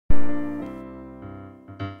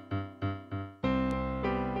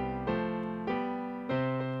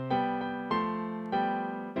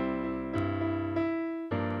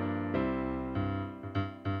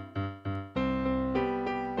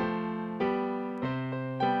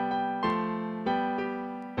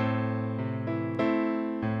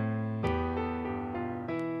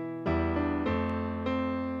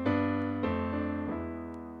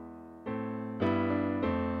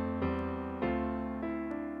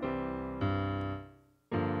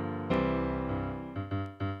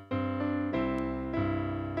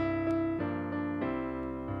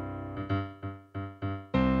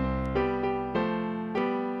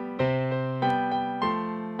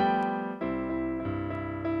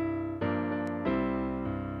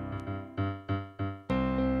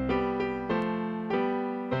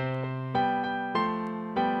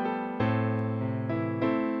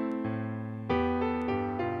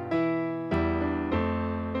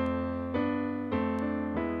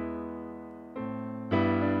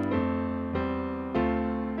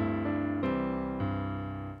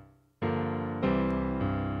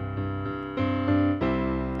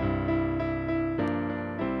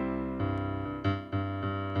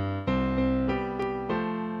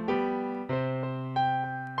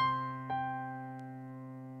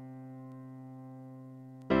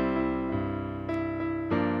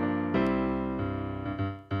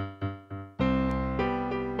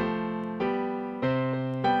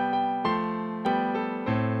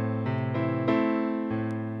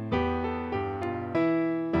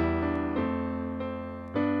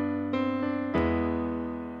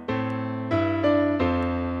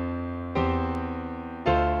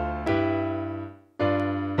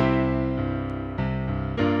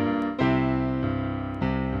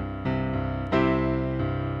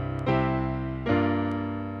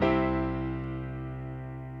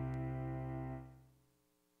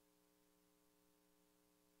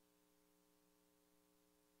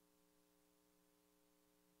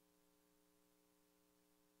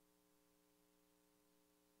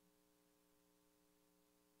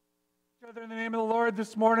Each other in the name of the Lord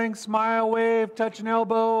this morning. Smile, wave, touch an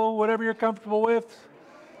elbow, whatever you're comfortable with.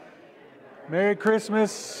 Merry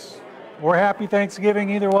Christmas or Happy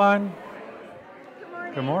Thanksgiving, either one. Good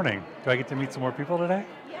morning. Good morning. Do I get to meet some more people today?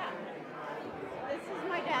 Yeah. This is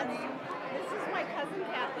my dad's. This is my cousin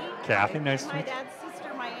Kathy. Kathy, nice to My meet you. dad's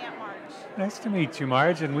sister, my Aunt Marge. Nice to meet you,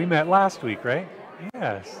 Marge. And we met last week, right?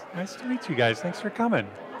 Yes. Nice to meet you guys. Thanks for coming.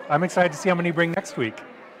 I'm excited to see how many you bring next week.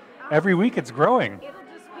 Every week it's growing. It'll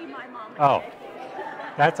just be my mom. Oh,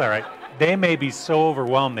 that's all right. They may be so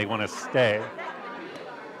overwhelmed they want to stay.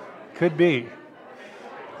 Could be.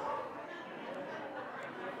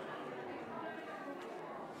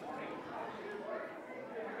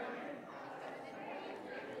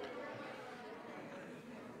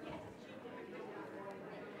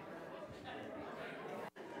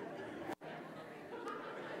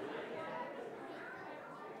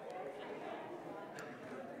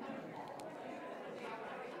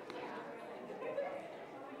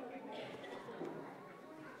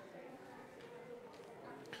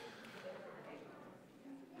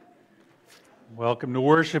 Welcome to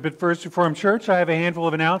worship at First Reformed Church. I have a handful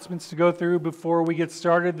of announcements to go through before we get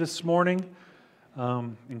started this morning,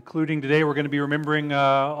 including today we're going to be remembering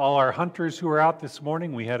all our hunters who are out this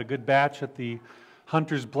morning. We had a good batch at the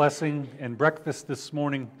Hunter's Blessing and breakfast this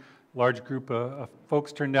morning. Large group of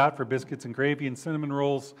folks turned out for biscuits and gravy and cinnamon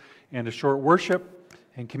rolls and a short worship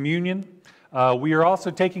and communion. We are also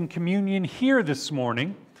taking communion here this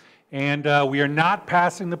morning, and we are not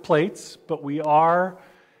passing the plates, but we are,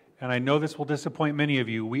 and I know this will disappoint many of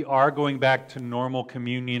you, we are going back to normal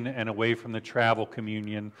communion and away from the travel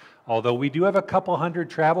communion. Although we do have a couple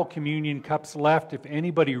hundred travel communion cups left. If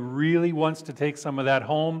anybody really wants to take some of that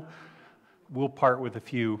home, we'll part with a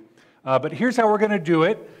few. But here's how we're going to do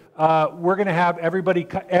it. We're going to have everybody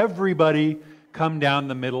come down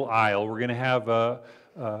the middle aisle. We're going to have a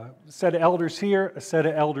set of elders here, a set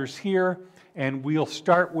of elders here, and we'll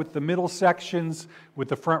start with the middle sections with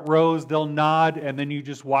the front rows. They'll nod, and then you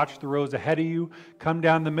just watch the rows ahead of you. Come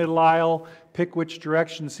down the middle aisle, pick which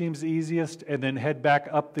direction seems easiest, and then head back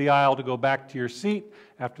up the aisle to go back to your seat.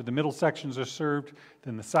 After the middle sections are served,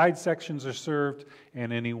 then the side sections are served,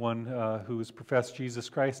 and anyone who has professed Jesus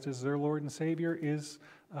Christ as their Lord and Savior is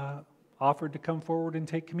offered to come forward and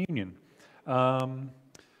take communion.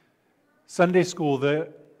 Sunday school, the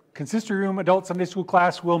Consistory Room Adult Sunday School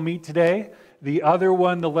class will meet today. The other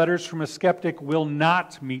one, the Letters from a Skeptic, will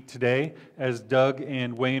not meet today, as Doug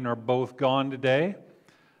and Wayne are both gone today.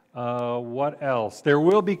 What else? There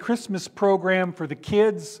will be Christmas program for the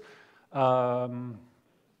kids,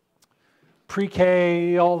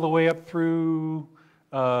 pre-K all the way up through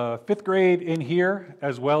 5th grade in here,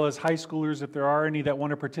 as well as high schoolers if there are any that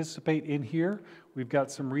want to participate in here. We've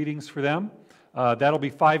got some readings for them. That'll be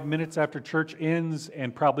 5 minutes after church ends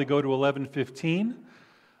and probably go to 11:15.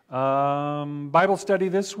 Bible study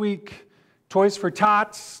this week, Toys for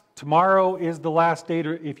Tots. Tomorrow is the last day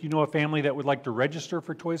if you know a family that would like to register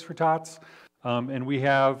for Toys for Tots. And we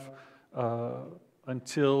have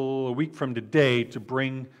until a week from today to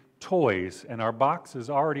bring toys. And our box is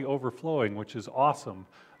already overflowing, which is awesome.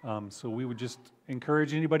 So we would just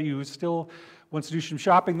encourage anybody who still wants to do some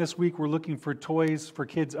shopping this week. We're looking for toys for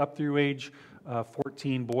kids up through age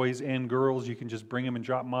 14, boys and girls. You can just bring them and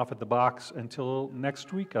drop them off at the box until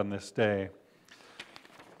next week on this day.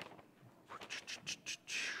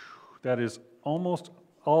 That is almost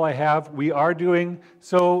all I have. We are doing,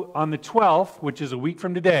 so on the 12th, which is a week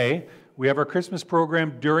from today, we have our Christmas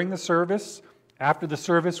program during the service. After the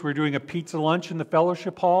service, we're doing a pizza lunch in the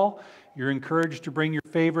fellowship hall. You're encouraged to bring your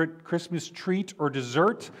favorite Christmas treat or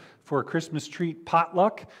dessert for a Christmas treat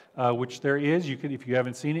potluck, which there is. You can, if you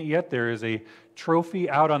haven't seen it yet, there is a trophy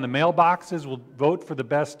out on the mailboxes. We'll vote for the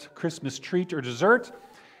best Christmas treat or dessert.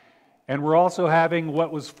 And we're also having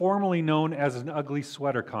what was formerly known as an ugly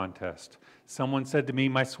sweater contest. Someone said to me,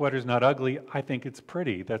 my sweater's not ugly, I think it's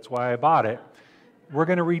pretty. That's why I bought it. We're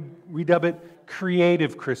going to redub it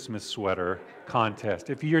Creative Christmas Sweater Contest.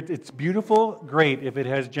 If it's beautiful, great. If it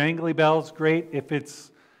has jangly bells, great. If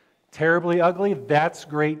it's terribly ugly, that's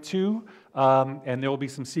great too. And there will be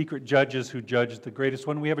some secret judges who judge the greatest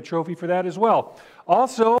one. We have a trophy for that as well.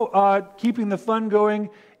 Also, keeping the fun going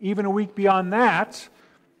even a week beyond that,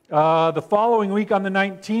 the following week on the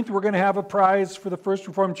 19th, we're going to have a prize for the First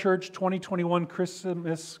Reformed Church 2021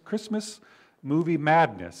 Christmas Movie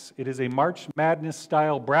Madness. It is a March Madness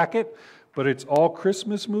style bracket, but it's all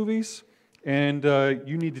Christmas movies. And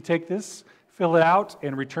you need to take this, fill it out,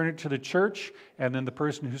 and return it to the church. And then the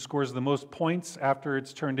person who scores the most points after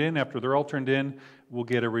it's turned in, after they're all turned in, will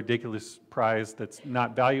get a ridiculous prize that's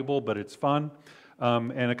not valuable, but it's fun.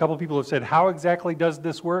 And a couple people have said, how exactly does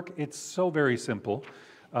this work? It's so very simple.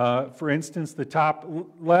 For instance, the top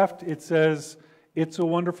left, it says, It's a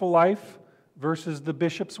Wonderful Life versus The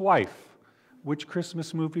Bishop's Wife. Which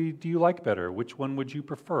Christmas movie do you like better? Which one would you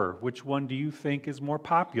prefer? Which one do you think is more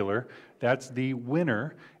popular? That's the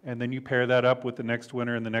winner. And then you pair that up with the next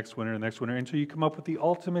winner and the next winner and the next winner until you come up with the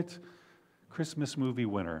ultimate Christmas movie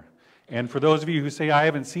winner. And for those of you who say, I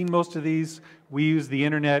haven't seen most of these, we used the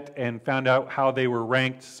internet and found out how they were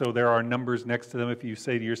ranked. So there are numbers next to them. If you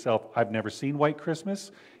say to yourself, I've never seen White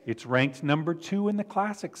Christmas, it's ranked number 2 in the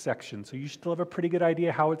classics section. So you still have a pretty good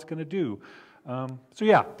idea how it's going to do. So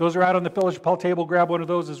yeah, those are out on the fellowship hall table. Grab one of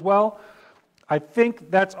those as well. I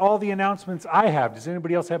think that's all the announcements I have. Does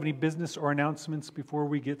anybody else have any business or announcements before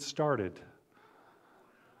we get started?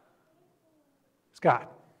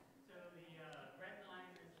 Scott. So the bread line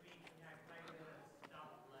this week, we had quite a bit of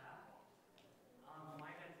stuff left.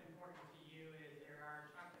 Why that's important to you is there are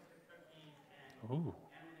chocolate chip cookies and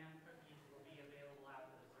M&M cookies will be available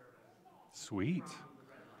after the service. Sweet.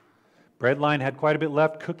 Breadline had quite a bit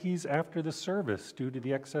left. Cookies after the service due to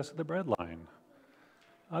the excess of the breadline.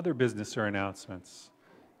 Other business or announcements?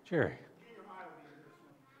 Jerry.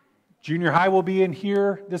 Junior high will be in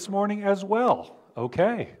here this morning as well.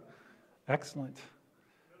 Okay. Excellent.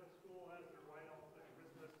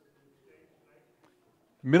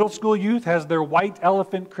 Middle school youth has their White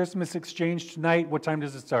Elephant Christmas Exchange tonight. What time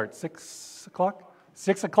does it start? 6 o'clock?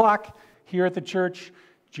 6 o'clock here at the church.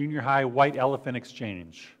 Junior high White Elephant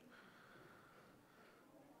Exchange.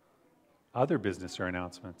 Other business or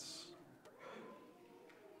announcements?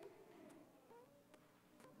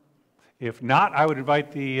 If not, I would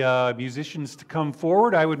invite the musicians to come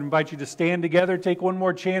forward. I would invite you to stand together, take one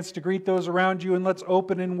more chance to greet those around you, and let's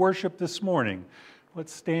open in worship this morning.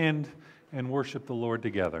 Let's stand and worship the Lord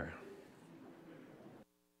together.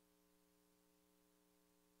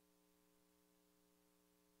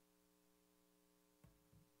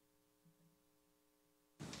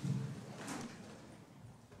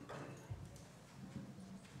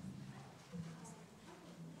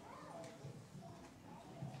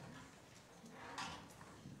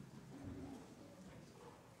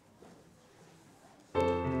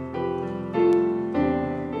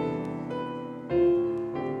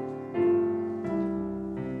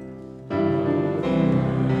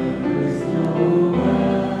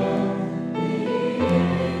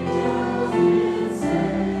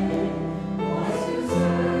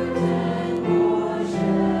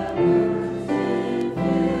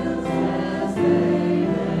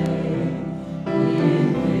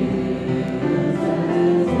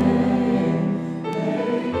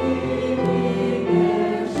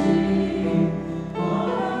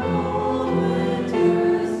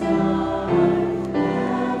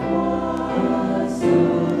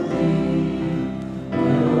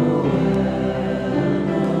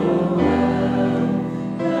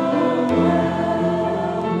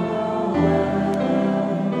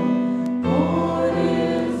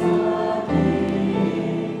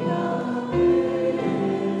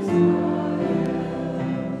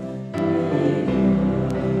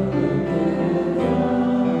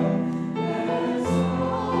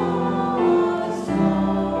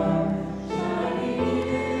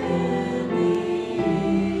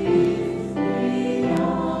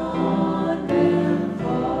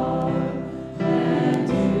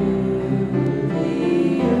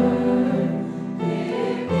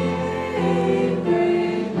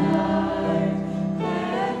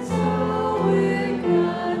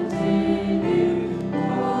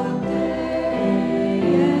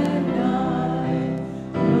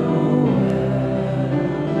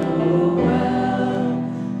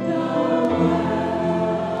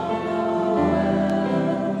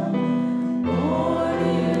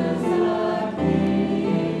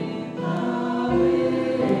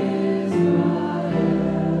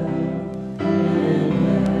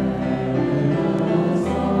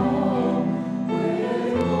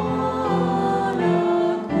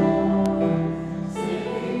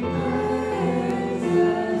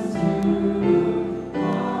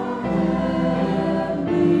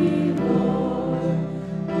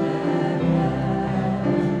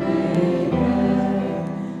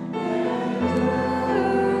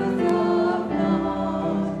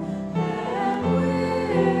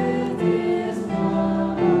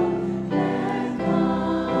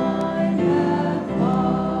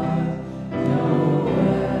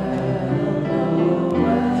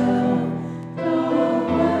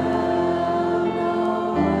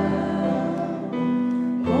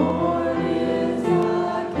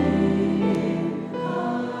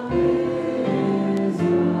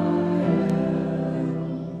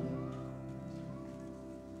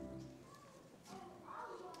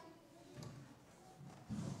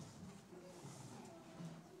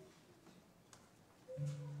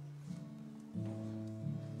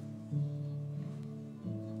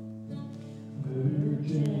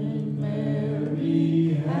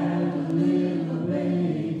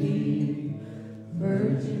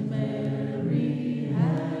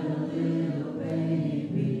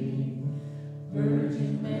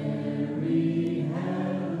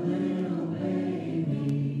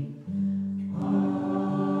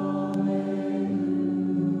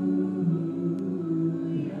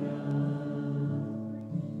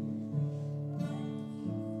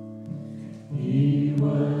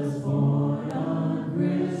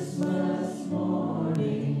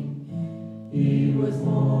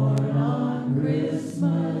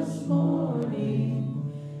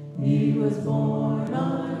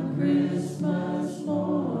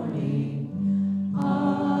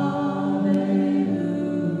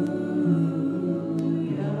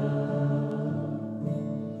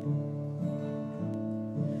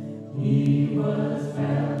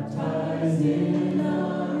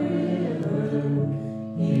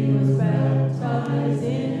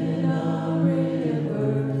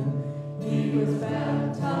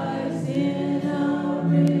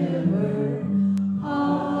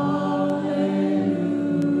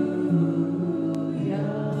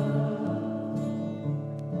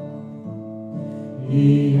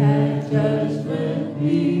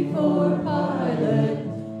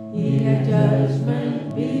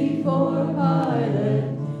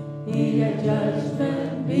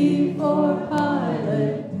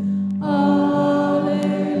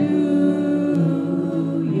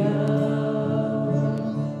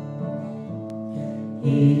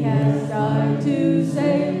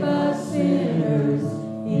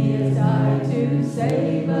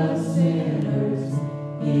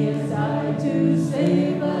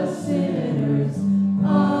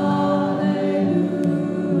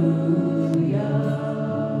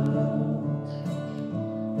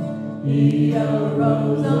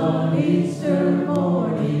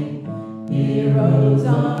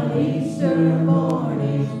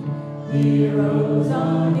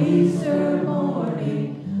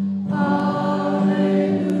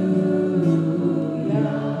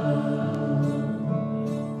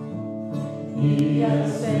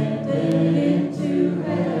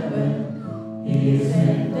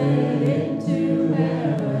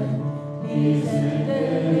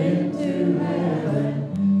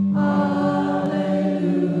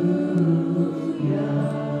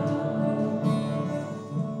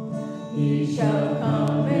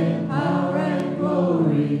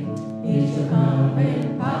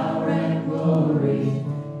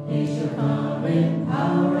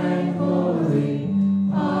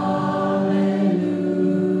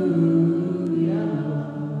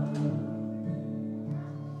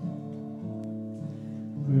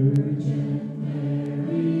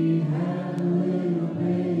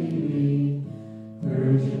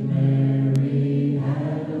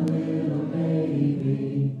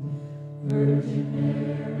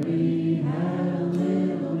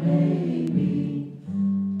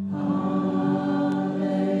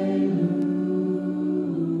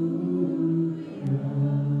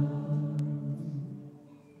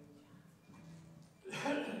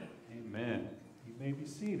 Amen. You may be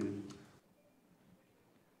seated.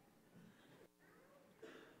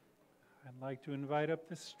 I'd like to invite up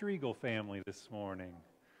the Striegel family this morning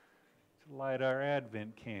to light our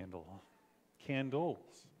Advent candles.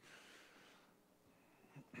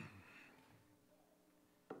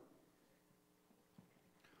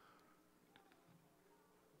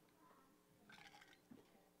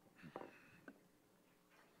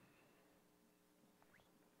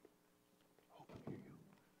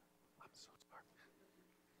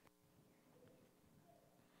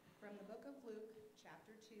 From the book of Luke,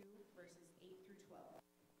 chapter 2, verses 8 through 12.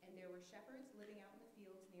 And there were shepherds living out in the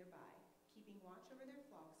fields nearby, keeping watch over their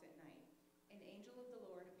flocks at night. An angel of the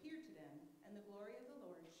Lord appeared to them, and the glory of the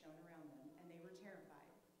Lord shone around them, and they were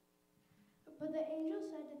terrified. But the angel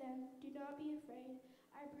said to them, "Do not be afraid.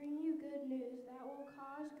 I bring you good news that will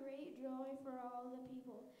cause great joy for all the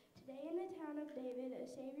people. Today in the town of David, a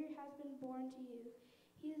Savior has been born to you.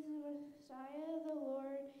 He is the Messiah, the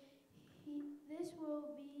Lord. This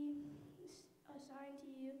will be a sign to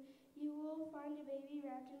you. You will find a baby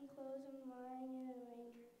wrapped in clothes and lying in a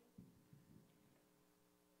manger."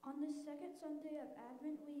 On the second Sunday of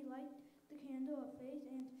Advent, we light the candle of faith,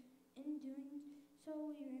 and in doing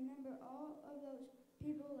so, we remember all of those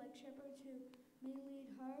people like shepherds who may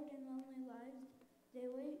lead hard and lonely lives. They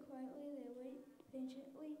wait quietly, they wait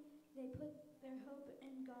patiently, they put their hope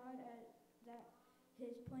in God that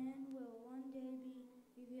His plan will one day be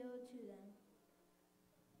revealed to them.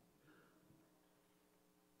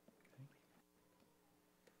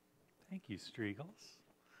 Thank you, Striegels.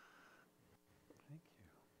 Thank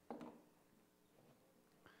you.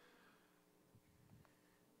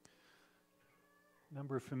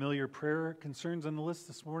 Number of familiar prayer concerns on the list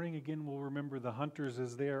this morning. Again, we'll remember the hunters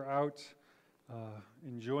as they are out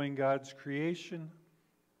enjoying God's creation.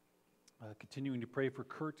 Continuing to pray for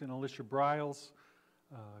Kurt and Alicia Briles.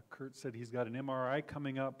 Kurt said he's got an MRI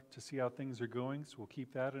coming up to see how things are going, so we'll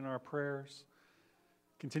keep that in our prayers.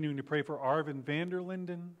 Continuing to pray for Arvin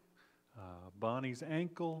Vanderlinden, Bonnie's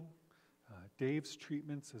ankle, Dave's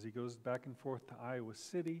treatments as he goes back and forth to Iowa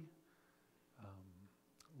City.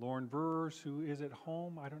 Lauren Verers, who is at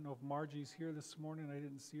home. I don't know if Margie's here this morning. I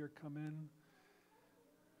didn't see her come in.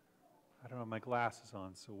 I don't have my glasses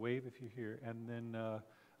on, so wave if you're here. And then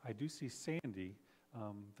I do see Sandy.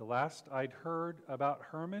 The last I'd heard about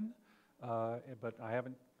Herman, but I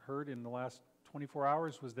haven't heard in the last 24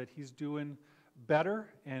 hours, was that he's doing better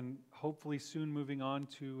and hopefully soon moving on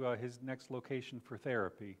to his next location for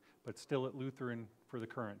therapy, but still at Lutheran for the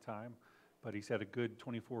current time. But he's had a good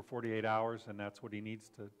 24, 48 hours, and that's what he needs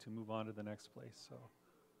to move on to the next place. So,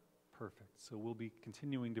 perfect. So we'll be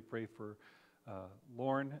continuing to pray for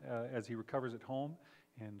Lauren as he recovers at home,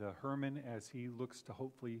 and Herman as he looks to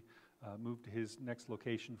hopefully move to his next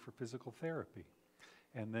location for physical therapy.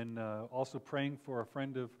 And then also praying for a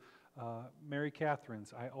friend of Mary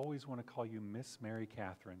Catherine's. I always want to call you Miss Mary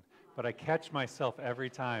Catherine, but I catch myself every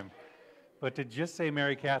time. But to just say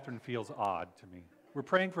Mary Catherine feels odd to me. We're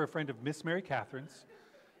praying for a friend of Miss Mary Catherine's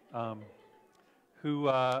who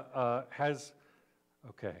has,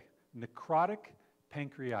 necrotic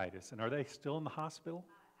pancreatitis. And are they still in the hospital?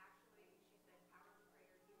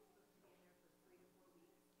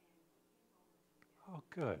 Oh,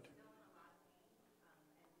 good.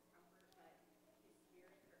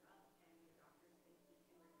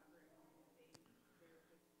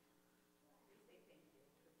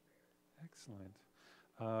 Excellent.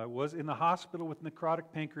 Was in the hospital with necrotic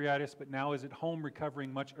pancreatitis, but now is at home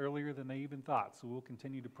recovering much earlier than they even thought. So we'll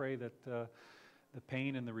continue to pray that the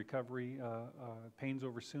pain and the recovery, pain's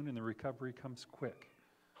over soon and the recovery comes quick.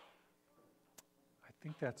 I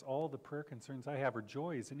think that's all the prayer concerns I have, or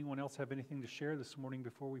joys. Anyone else have anything to share this morning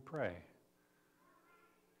before we pray?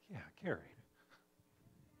 Yeah, Carrie.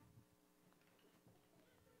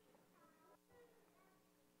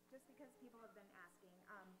 Just because people have been asking,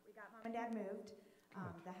 we got Mom and Dad moved.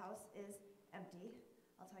 The house is empty.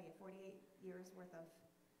 I'll tell you, 48 years worth of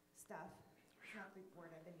stuff. It's not the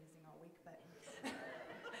word I've been using all week, but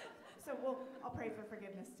so I'll pray for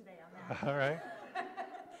forgiveness today on that. All right.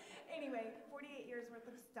 Anyway, 48 years worth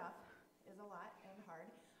of stuff is a lot and hard.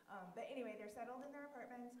 But anyway, they're settled in their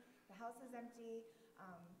apartment. The house is empty.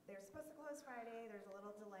 They're supposed to close Friday. There's a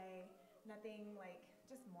little delay. Nothing like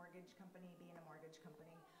just mortgage company being a mortgage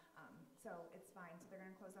company. So it's fine. So they're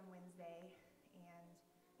going to close on Wednesday. And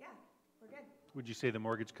yeah, we're good. Would you say the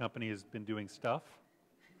mortgage company has been doing stuff?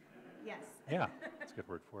 Yes. Yeah, that's a good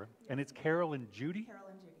word for it. And it's Carol and Judy? Carol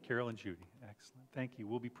and Judy. Carol and Judy. Excellent. Thank you.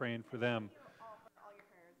 We'll be praying for them. Thank you all for all your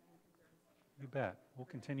prayers and concerns. You bet. We'll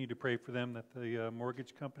continue to pray for them that the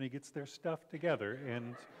mortgage company gets their stuff together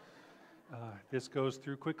and this goes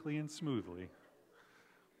through quickly and smoothly.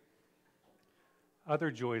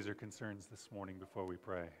 Other joys or concerns this morning before we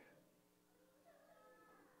pray?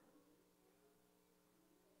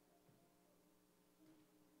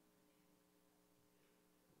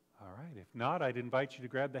 All right. If not, I'd invite you to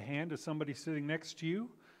grab the hand of somebody sitting next to you.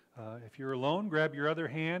 If you're alone, grab your other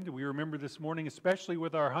hand. We remember this morning, especially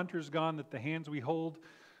with our hunters gone, that the hands we hold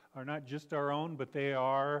are not just our own, but they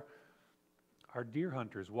are our deer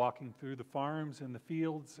hunters walking through the farms and the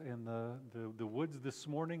fields and the woods this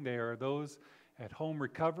morning. They are those at home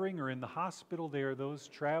recovering or in the hospital. They are those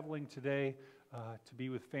traveling today to be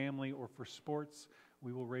with family or for sports.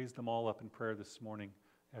 We will raise them all up in prayer this morning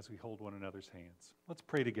as we hold one another's hands. Let's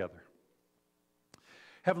pray together.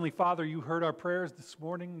 Heavenly Father, you heard our prayers this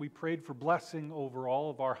morning. We prayed for blessing over all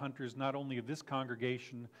of our hunters, not only of this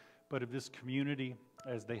congregation, but of this community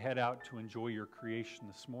as they head out to enjoy your creation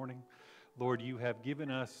this morning. Lord, you have given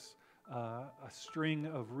us a string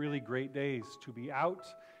of really great days to be out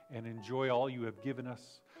and enjoy all you have given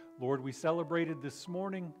us. Lord, we celebrated this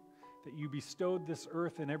morning that you bestowed this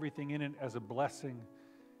earth and everything in it as a blessing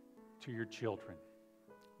to your children.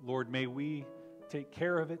 Lord, may we take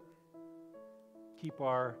care of it. Keep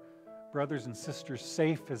our brothers and sisters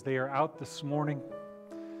safe as they are out this morning.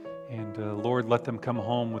 And Lord, let them come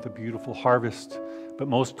home with a beautiful harvest, but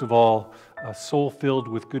most of all, a soul filled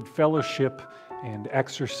with good fellowship and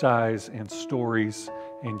exercise and stories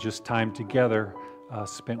and just time together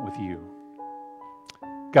spent with you.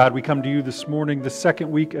 God, we come to you this morning, the second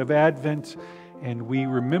week of Advent, and we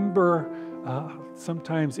remember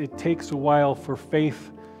sometimes it takes a while for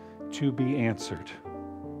faith to be answered.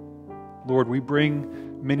 Lord, we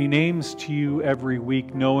bring many names to you every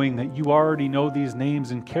week, knowing that you already know these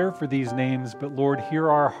names and care for these names. But Lord, hear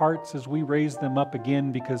our hearts as we raise them up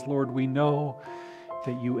again, because Lord, we know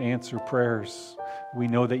that you answer prayers. We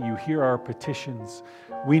know that you hear our petitions.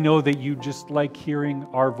 We know that you just like hearing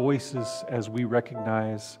our voices as we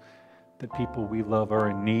recognize that people we love are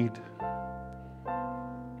in need.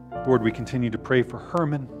 Lord, we continue to pray for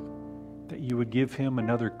Herman, that you would give him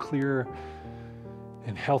another clear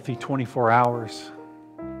and healthy 24 hours,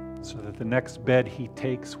 so that the next bed he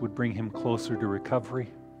takes would bring him closer to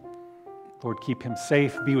recovery. Lord, keep him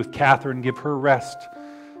safe. Be with Catherine, give her rest.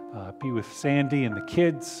 Be with Sandy and the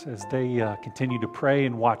kids as they continue to pray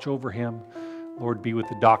and watch over him. Lord, be with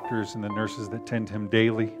the doctors and the nurses that tend him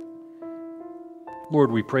daily.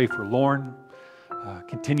 Lord, we pray for Lorne,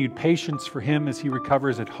 continued patience for him as he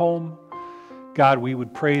recovers at home. God, we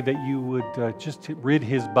would pray that you would just rid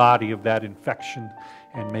his body of that infection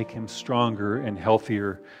and make him stronger and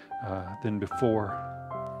healthier than before.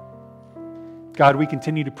 God, we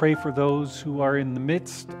continue to pray for those who are in the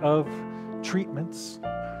midst of treatments.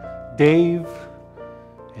 Dave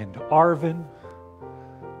and Arvin,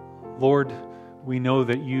 Lord, we know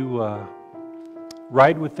that you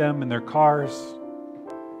ride with them in their cars,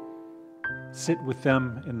 sit with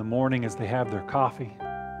them in the morning as they have their coffee.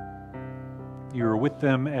 You are with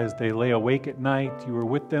them as they lay awake at night. You are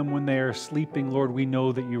with them when they are sleeping. Lord, we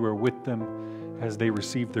know that you are with them as they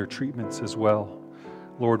receive their treatments as well.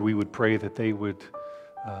 Lord, we would pray that they would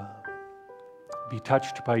be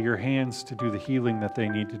touched by your hands to do the healing that they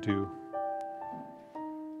need to do.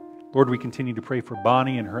 Lord, we continue to pray for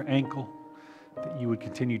Bonnie and her ankle, that you would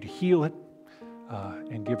continue to heal it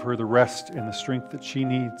and give her the rest and the strength that she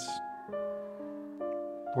needs.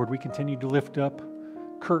 Lord, we continue to lift up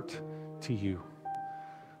Kurt to you.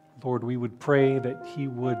 Lord, we would pray that he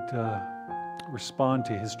would respond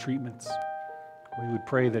to his treatments. We would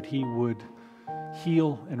pray that he would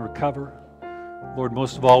heal and recover. Lord,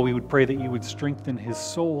 most of all, we would pray that you would strengthen his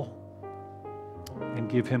soul and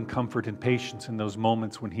give him comfort and patience in those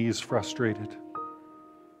moments when he is frustrated.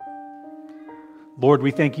 Lord,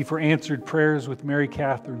 we thank you for answered prayers with Mary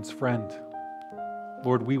Catherine's friend.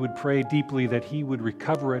 Lord, we would pray deeply that he would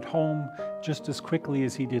recover at home just as quickly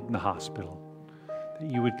as he did in the hospital, that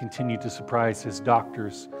you would continue to surprise his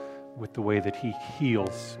doctors with the way that he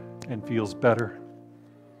heals and feels better.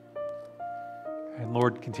 And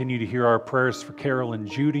Lord, continue to hear our prayers for Carol and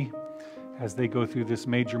Judy as they go through this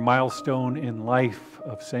major milestone in life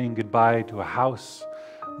of saying goodbye to a house.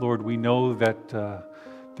 Lord, we know that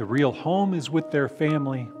the real home is with their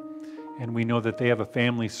family, and we know that they have a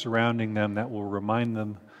family surrounding them that will remind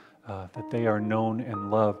them that they are known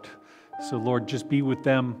and loved. So Lord, just be with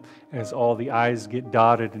them as all the I's get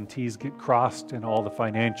dotted and T's get crossed and all the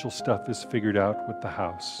financial stuff is figured out with the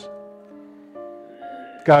house.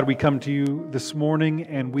 God, we come to you this morning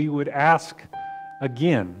and we would ask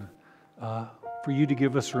again for you to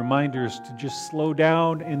give us reminders to just slow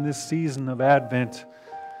down in this season of Advent,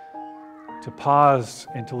 to pause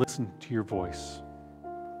and to listen to your voice.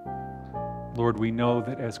 Lord, we know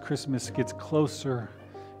that as Christmas gets closer,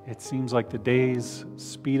 it seems like the days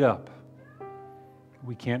speed up.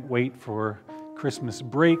 We can't wait for Christmas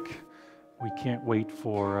break. We can't wait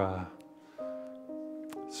for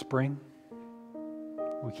spring.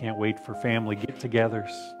 We can't wait for family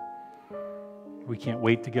get-togethers. We can't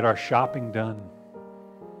wait to get our shopping done.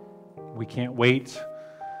 We can't wait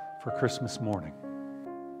for Christmas morning.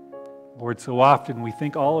 Lord, so often we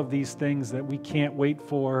think all of these things that we can't wait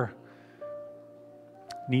for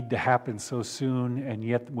need to happen so soon, and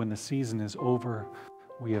yet when the season is over,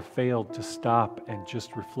 we have failed to stop and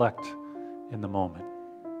just reflect in the moment.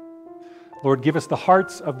 Lord, give us the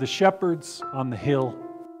hearts of the shepherds on the hill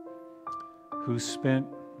who spent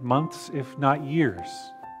months, if not years,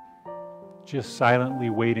 just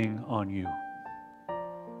silently waiting on you,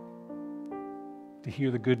 to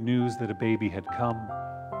hear the good news that a baby had come,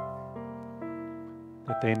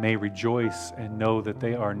 that they may rejoice and know that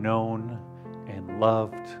they are known and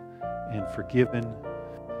loved and forgiven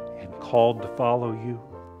and called to follow you.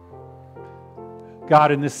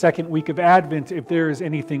 God, in this second week of Advent, if there is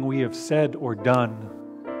anything we have said or done,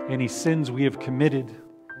 any sins we have committed,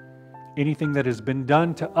 anything that has been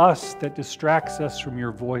done to us that distracts us from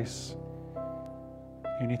your voice,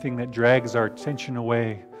 anything that drags our attention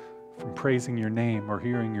away from praising your name or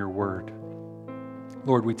hearing your word,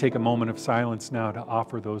 Lord, we take a moment of silence now to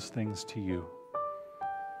offer those things to you.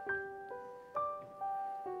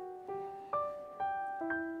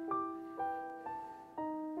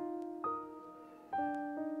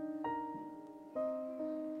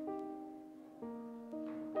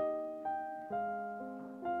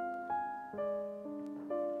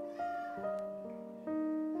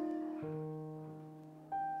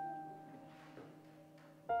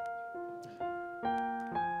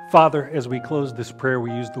 Father, as we close this prayer,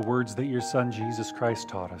 we use the words that your Son, Jesus Christ,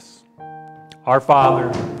 taught us. Our Father,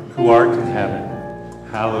 who art in heaven,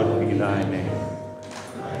 hallowed be thy name.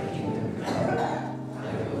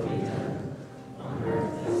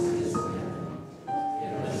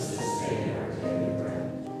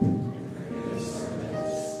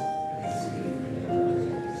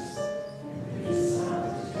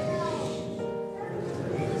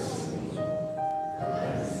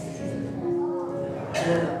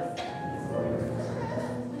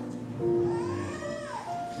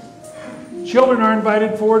 Children are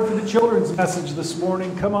invited forward for the children's message this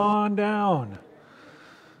morning. Come on down.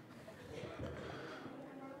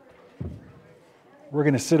 We're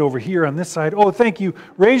going to sit over here on this side. Oh, thank you.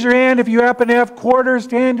 Raise your hand if you happen to have quarters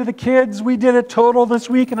to hand to the kids. We did a total this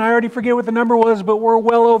week, and I already forget what the number was, but we're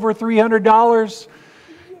well over $300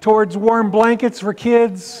 towards warm blankets for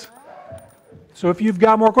kids. So if you've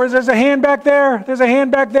got more quarters, there's a hand back there. There's a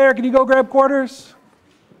hand back there. Can you go grab quarters?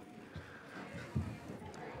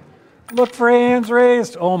 Look for hands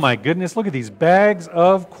raised. Oh my goodness, look at these bags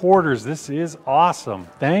of quarters. This is awesome.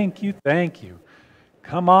 Thank you, thank you.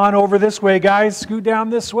 Come on over this way, guys. Scoot down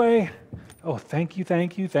this way. Oh, thank you,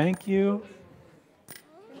 thank you, thank you.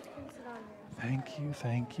 Thank you,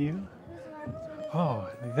 thank you. Oh,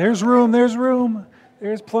 there's room, there's room.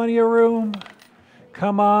 There's plenty of room.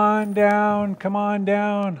 Come on down, come on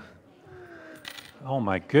down. Oh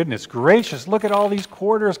my goodness gracious, look at all these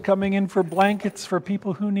quarters coming in for blankets for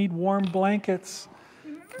people who need warm blankets.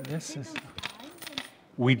 This is...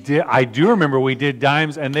 I do remember we did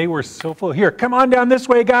dimes and they were so full. Here, come on down this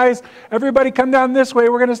way, guys. Everybody come down this way.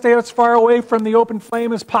 We're going to stay as far away from the open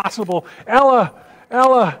flame as possible.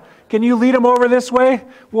 Ella, can you lead them over this way?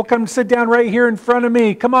 We'll come sit down right here in front of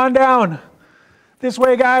me. Come on down. This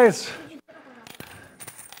way, guys.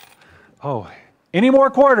 Oh, any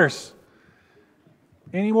more quarters?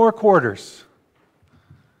 Any more quarters?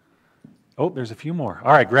 Oh, there's a few more.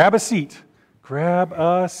 All right, grab a seat. Grab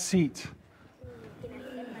a seat.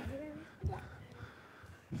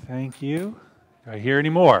 Thank you. Do I hear any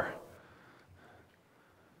more?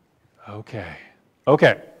 Okay.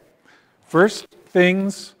 First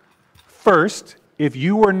things first. If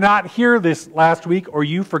you were not here this last week or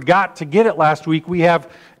you forgot to get it last week, we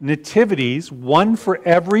have nativities, one for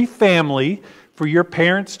every family, for your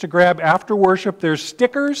parents to grab after worship. There's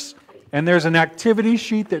stickers and there's an activity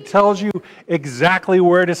sheet that tells you exactly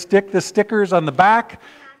where to stick the stickers on the back.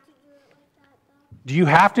 Do you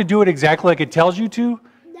have to do it exactly like it tells you to?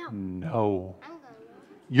 No.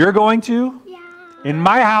 You're going to? Yeah. In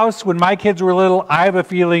my house, when my kids were little, I have a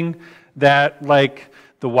feeling that like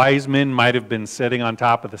the wise men might have been sitting on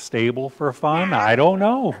top of the stable for fun. I don't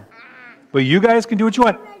know. But you guys can do what you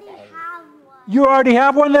want. You already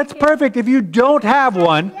have one? That's perfect. If you don't have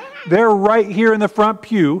one, they're right here in the front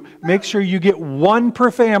pew. Make sure you get one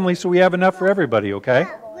per family so we have enough for everybody, okay?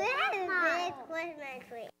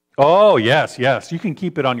 Oh, yes. You can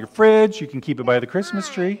keep it on your fridge. You can keep it by the Christmas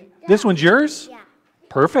tree. This one's yours? Yeah.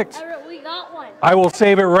 Perfect. We got one. I will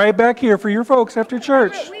save it right back here for your folks after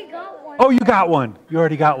church. We got one. Oh, you got one. You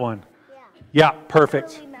already got one. Yeah,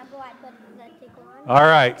 perfect. All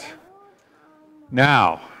right.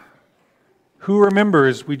 Now, who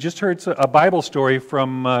remembers, we just heard a Bible story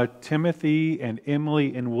from Timothy and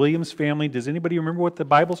Emily and William's family. Does anybody remember what the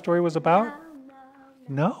Bible story was about?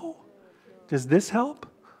 No? Does this help?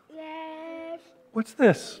 Yes. What's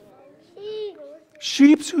this?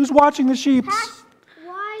 Sheeps? Who's watching the sheeps?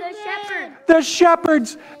 The shepherd. The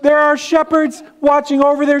shepherds. There are shepherds watching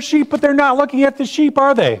over their sheep, but they're not looking at the sheep,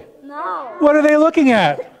 are they? No. What are they looking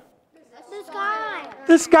at? The sky.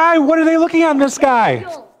 The sky? What are they looking at in the sky?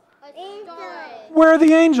 Angels. Where are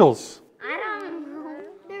the angels? I don't know.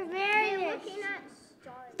 They're vanished.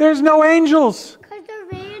 There's no angels. Because they're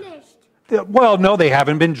vanished. Well, no, they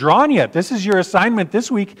haven't been drawn yet. This is your assignment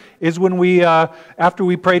this week, is when we, after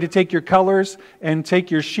we pray, to take your colors and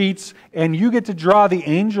take your sheets, and you get to draw the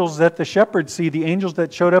angels that the shepherds see, the angels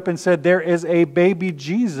that showed up and said, there is a baby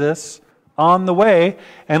Jesus on the way.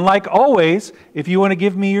 And like always, if you want to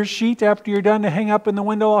give me your sheet after you're done to hang up in the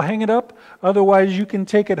window, I'll hang it up. Otherwise, you can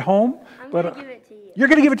take it home. I'm going to give it to you. You're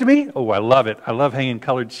going to give it to me? Oh, I love it. I love hanging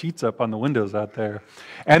colored sheets up on the windows out there.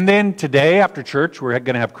 And then today after church, we're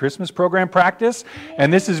going to have Christmas program practice.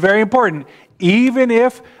 And this is very important. Even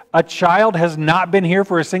if a child has not been here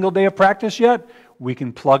for a single day of practice yet, we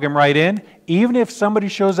can plug them right in. Even if somebody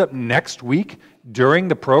shows up next week during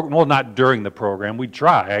the program, well, not during the program, we'd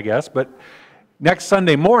try, I guess, but next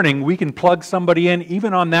Sunday morning, we can plug somebody in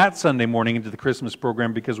even on that Sunday morning into the Christmas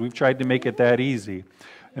program because we've tried to make it that easy.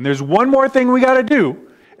 And there's one more thing we got to do,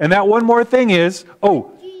 and that one more thing is,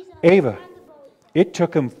 oh, Ava, It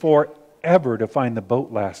took them forever to find the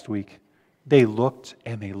boat last week. They looked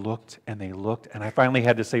and they looked and they looked, and I finally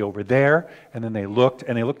had to say over there, and then they looked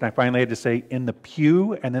and they looked, and I finally had to say in the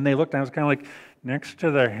pew, and then they looked, and I was kind of like, next to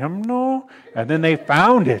the hymnal, and then they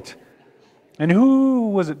found it. And who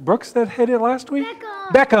was it, Brooks, that hit it last week?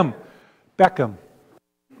 Beckham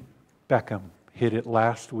hit it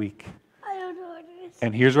last week. I don't know what it is.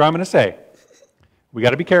 And here's what I'm going to say. We got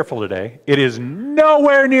to be careful today. It is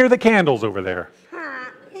nowhere near the candles over there.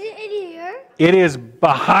 Is it in here? It is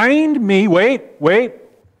behind me. Wait.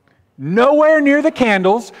 Nowhere near the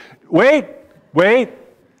candles. Wait.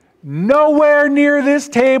 Nowhere near this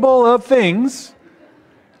table of things.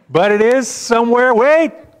 But it is somewhere.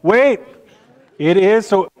 Wait. It is.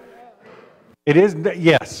 So it is.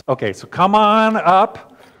 Yes. Okay. So come on up.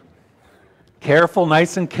 Careful,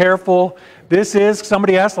 nice and careful. This is,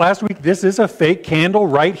 somebody asked last week, this is a fake candle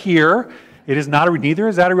right here. It is not, neither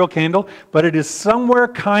is that a real candle, but it is somewhere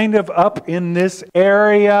kind of up in this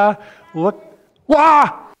area. Look.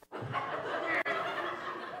 Wah!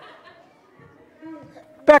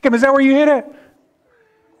 Beckham, is that where you hit it?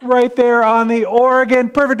 Right there on the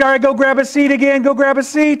organ. Perfect. All right, go grab a seat again. Go grab a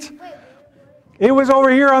seat. It was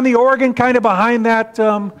over here on the organ, kind of behind that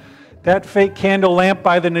that fake candle lamp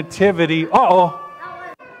by the nativity. Uh-oh.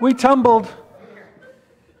 We tumbled.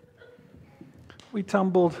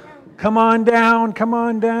 Come on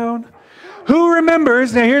down. Who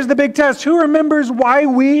remembers, now here's the big test, who remembers why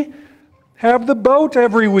we have the boat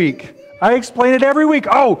every week? I explain it every week.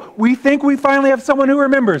 Oh, we think we finally have someone who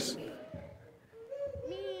remembers.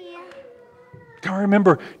 Me. Don't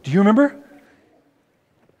remember. Do you remember?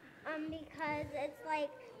 Because it's like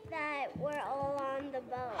that we're all on the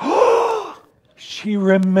boat. She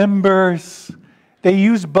remembers. They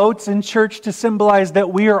use boats in church to symbolize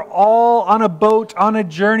that we are all on a boat on a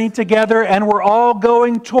journey together, and we're all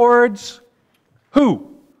going towards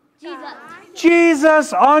who?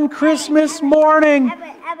 Jesus on Christmas morning.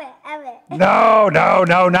 No,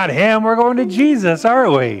 not him. We're going to Jesus,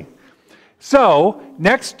 aren't we? So,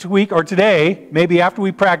 next week or today, maybe after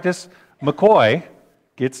we practice, McCoy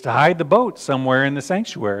gets to hide the boat somewhere in the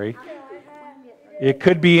sanctuary. It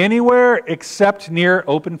could be anywhere except near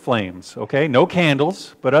open flames, okay? No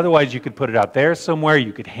candles, but otherwise you could put it out there somewhere.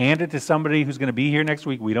 You could hand it to somebody who's going to be here next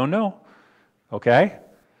week. We don't know, okay?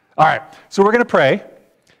 All right, so we're going to pray,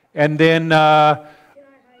 and then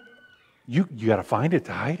you got to find it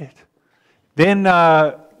to hide it. Then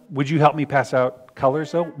would you help me pass out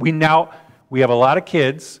colors, though? We have a lot of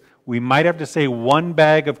kids. We might have to say one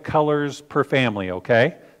bag of colors per family,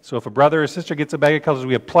 okay? So if a brother or sister gets a bag of colors,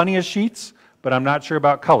 we have plenty of sheets, but I'm not sure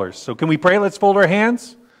about colors. So can we pray? Let's fold our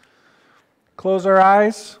hands. Close our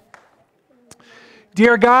eyes.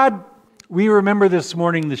 Dear God, we remember this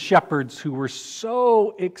morning the shepherds who were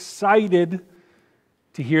so excited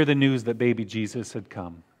to hear the news that baby Jesus had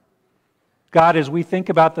come. God, as we think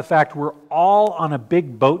about the fact we're all on a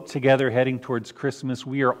big boat together heading towards Christmas,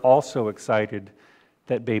 we are also excited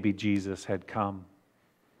that baby Jesus had come.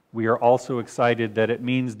 We are also excited that it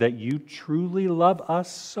means that you truly love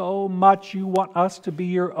us so much. You want us to be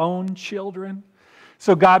your own children.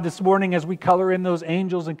 So God, this morning as we color in those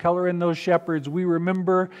angels and color in those shepherds, we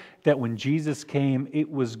remember that when Jesus came,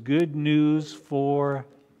 it was good news for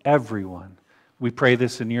everyone. We pray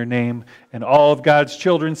this in your name, and all of God's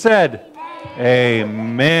children said,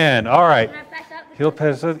 Amen. All right. Can I pass out? He'll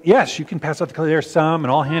pass out. Yes, you can pass out the color. There's some,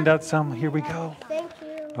 and I'll hand out some. Here we go. Thank you.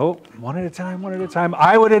 Oh, one at a time.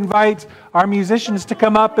 I would invite our musicians to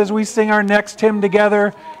come up as we sing our next hymn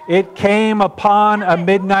together. It Came Upon a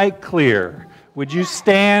Midnight Clear. Would you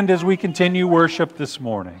stand as we continue worship this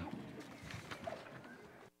morning?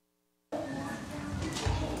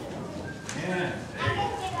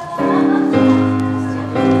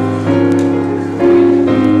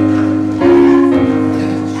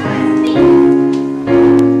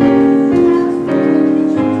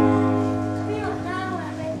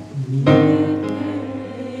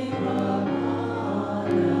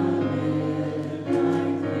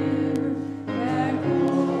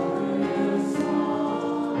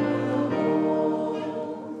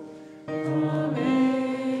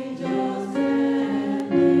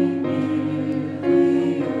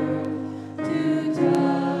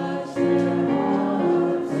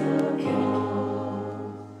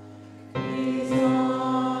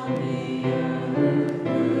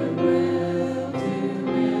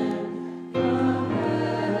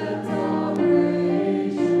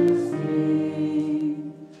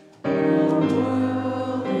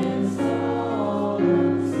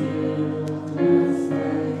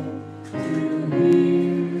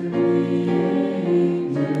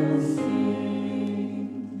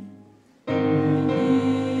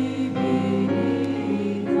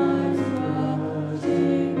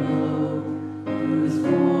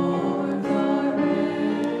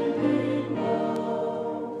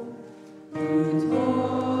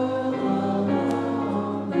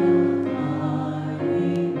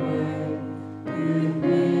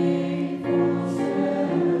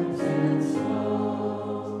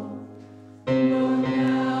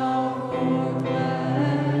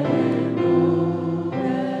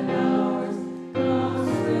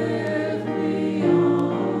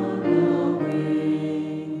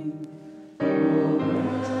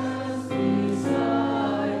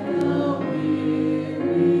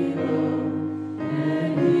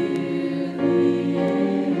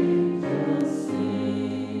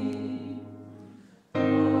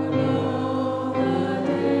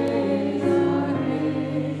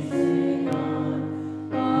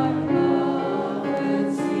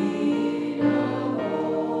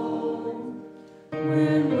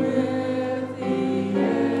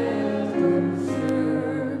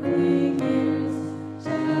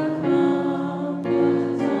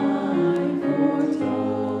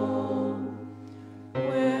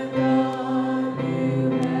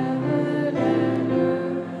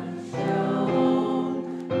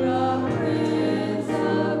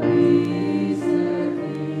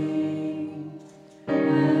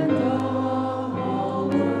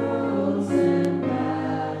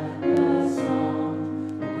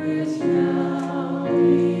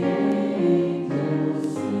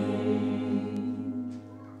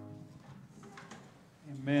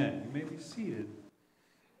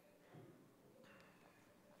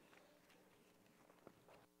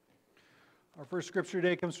 Our first scripture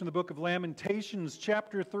today comes from the book of Lamentations,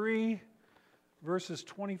 chapter 3, verses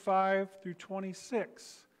 25 through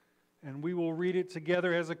 26. And we will read it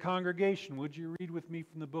together as a congregation. Would you read with me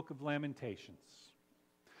from the book of Lamentations?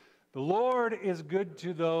 The Lord is good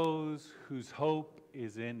to those whose hope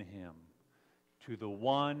is in him, to the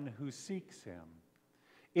one who seeks him.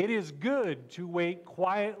 It is good to wait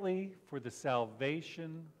quietly for the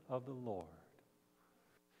salvation of the Lord.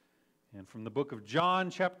 And from the book of John,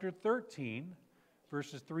 chapter 13,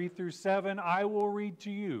 verses 3 through 7, I will read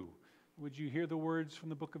to you. Would you hear the words from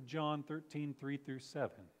the book of John 13, 3 through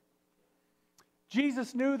 7?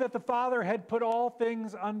 Jesus knew that the Father had put all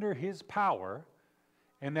things under his power,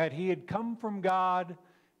 and that he had come from God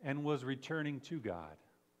and was returning to God.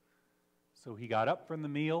 So he got up from the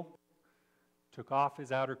meal, took off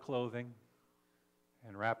his outer clothing,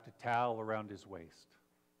 and wrapped a towel around his waist.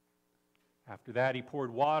 After that, he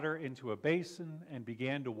poured water into a basin and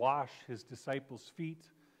began to wash his disciples' feet,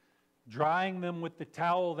 drying them with the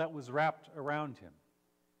towel that was wrapped around him.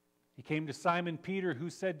 He came to Simon Peter, who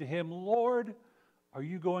said to him, "Lord, are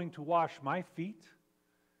you going to wash my feet?"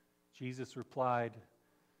 Jesus replied,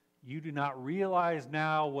 "You do not realize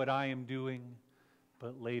now what I am doing,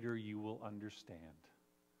 but later you will understand."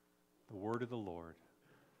 The word of the Lord.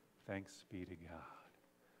 Thanks be to God.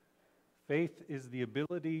 Faith is the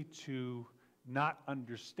ability to not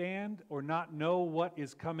understand or not know what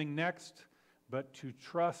is coming next, but to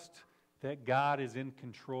trust that God is in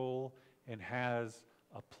control and has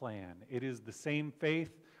a plan. It is the same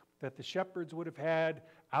faith that the shepherds would have had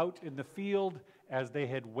out in the field as they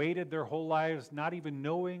had waited their whole lives, not even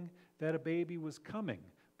knowing that a baby was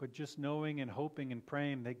coming, but just knowing and hoping and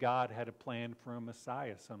praying that God had a plan for a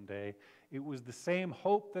Messiah someday. It was the same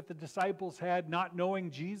hope that the disciples had, not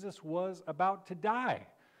knowing Jesus was about to die,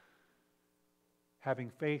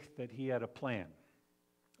 having faith that he had a plan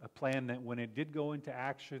that when it did go into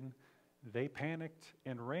action, they panicked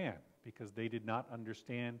and ran because they did not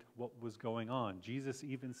understand what was going on. Jesus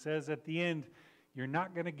even says at the end, "You're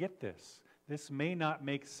not going to get this. This may not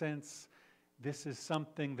make sense. This is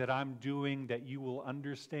something that I'm doing that you will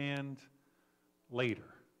understand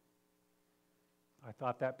later." I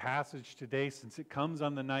thought that passage today, since it comes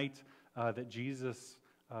on the night that Jesus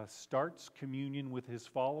starts communion with his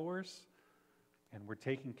followers, and we're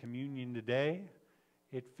taking communion today,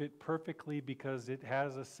 it fit perfectly because it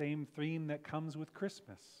has the same theme that comes with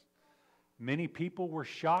Christmas. Many people were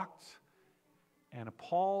shocked and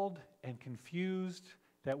appalled and confused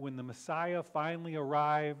that when the Messiah finally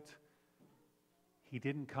arrived, he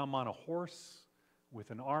didn't come on a horse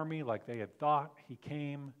with an army like they had thought. He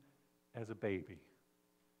came as a baby.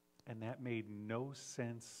 And that made no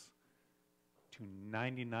sense to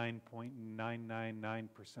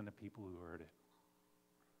 99.999% of people who heard it.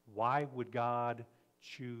 Why would God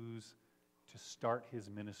choose to start his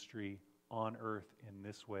ministry on earth in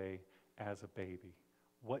this way as a baby?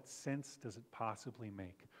 What sense does it possibly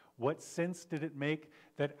make? What sense did it make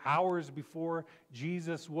that hours before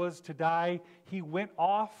Jesus was to die, he went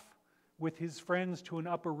off with his friends to an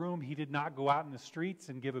upper room? He did not go out in the streets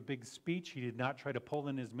and give a big speech. He did not try to pull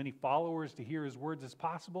in as many followers to hear his words as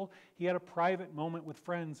possible. He had a private moment with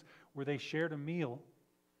friends where they shared a meal.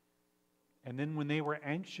 And then when they were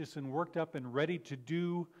anxious and worked up and ready to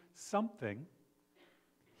do something,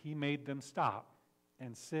 he made them stop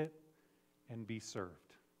and sit and be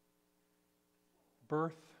served.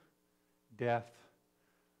 Birth, death,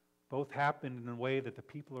 both happened in a way that the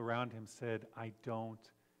people around him said, "I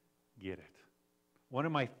don't get it." One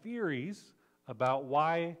of my theories about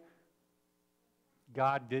why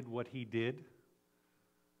God did what he did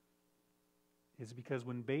is because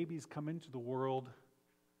when babies come into the world,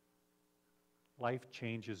 life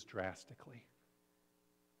changes drastically.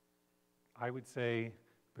 I would say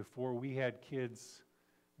before we had kids,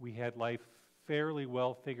 we had life fairly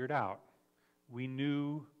well figured out. We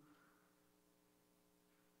knew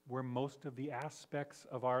where most of the aspects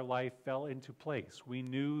of our life fell into place. We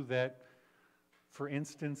knew that, for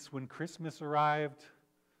instance, when Christmas arrived,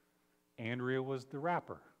 Andrea was the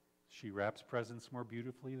wrapper. She wraps presents more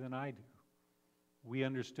beautifully than I do. We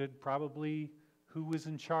understood probably who was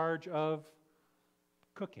in charge of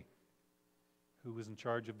cooking, who was in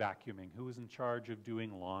charge of vacuuming, who was in charge of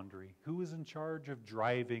doing laundry, who was in charge of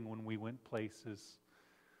driving when we went places,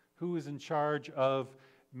 who was in charge of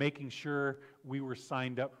making sure we were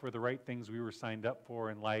signed up for the right things we were signed up for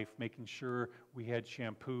in life, making sure we had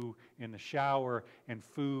shampoo in the shower and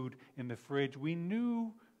food in the fridge. We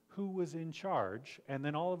knew who was in charge, and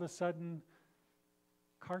then all of a sudden,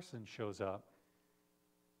 Carson shows up.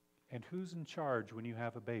 And who's in charge when you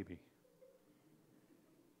have a baby?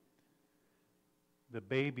 The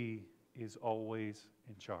baby is always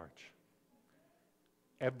in charge.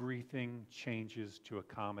 Everything changes to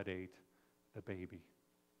accommodate the baby.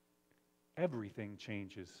 Everything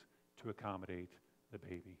changes to accommodate the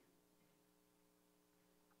baby.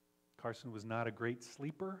 Carson was not a great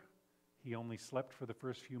sleeper. He only slept for the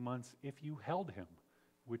first few months if you held him,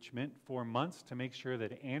 which meant for months to make sure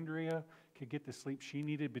that Andrea could get the sleep she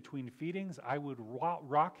needed between feedings. I would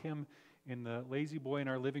rock him in the lazy boy in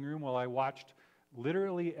our living room while I watched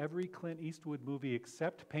literally every Clint Eastwood movie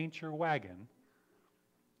except Paint Your Wagon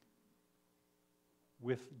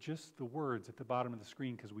with just the words at the bottom of the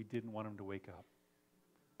screen because we didn't want him to wake up.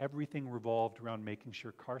 Everything revolved around making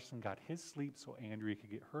sure Carson got his sleep so Andrea could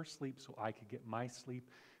get her sleep so I could get my sleep.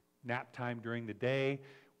 Nap time during the day.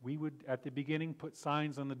 We would, at the beginning, put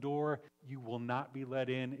signs on the door. You will not be let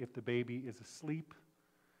in if the baby is asleep.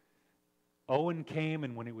 Owen came,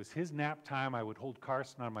 and when it was his nap time, I would hold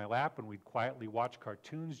Carson on my lap, and we'd quietly watch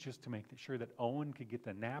cartoons just to make sure that Owen could get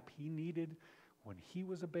the nap he needed when he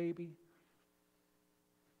was a baby.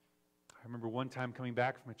 I remember one time coming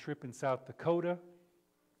back from a trip in South Dakota,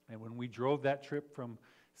 and when we drove that trip from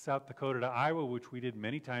South Dakota to Iowa, which we did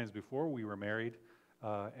many times before we were married,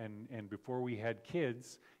 and before we had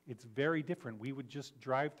kids, it's very different. We would just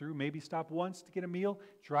drive through, maybe stop once to get a meal,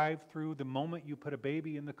 drive through. The moment you put a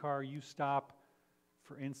baby in the car, you stop.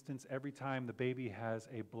 For instance, every time the baby has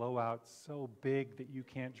a blowout so big that you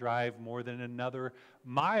can't drive more than another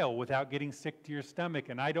mile without getting sick to your stomach.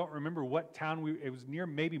 And I don't remember what town it was near,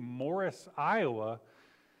 maybe Morris, Iowa,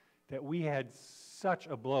 that we had such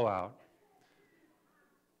a blowout.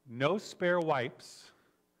 No spare wipes.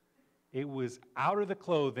 It was out of the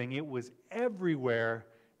clothing. It was everywhere.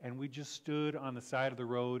 And we just stood on the side of the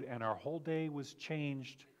road, and our whole day was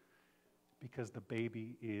changed because the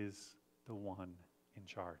baby is the one in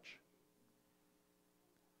charge.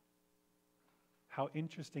 How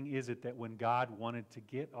interesting is it that when God wanted to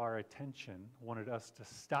get our attention, wanted us to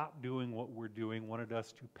stop doing what we're doing, wanted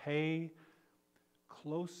us to pay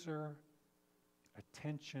closer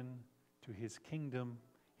attention to his kingdom,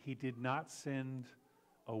 he did not send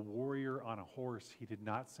a warrior on a horse. He did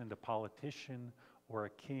not send a politician or a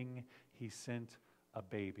king. He sent a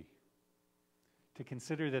baby. To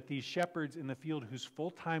consider that these shepherds in the field whose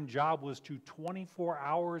full-time job was to 24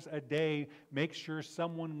 hours a day make sure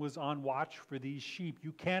someone was on watch for these sheep.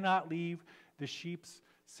 You cannot leave the sheep's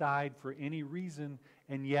side for any reason,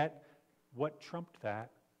 and yet what trumped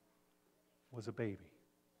that was a baby.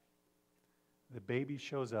 The baby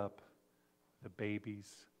shows up. The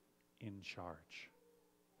baby's in charge.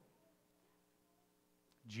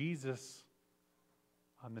 Jesus,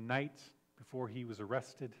 on the night before he was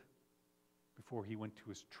arrested, before he went to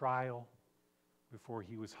his trial, before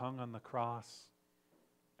he was hung on the cross,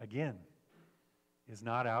 again, is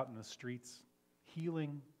not out in the streets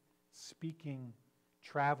healing, speaking,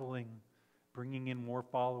 traveling, bringing in more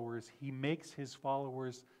followers. He makes his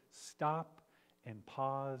followers stop and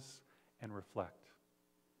pause and reflect.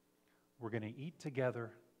 We're going to eat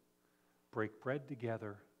together, break bread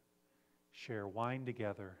together, share wine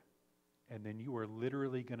together, and then you are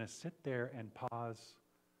literally going to sit there and pause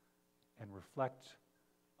and reflect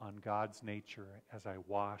on God's nature as I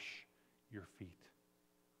wash your feet.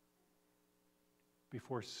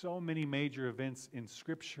 Before so many major events in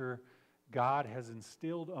Scripture, God has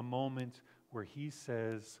instilled a moment where he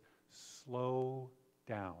says, slow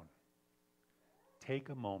down. Take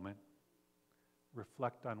a moment,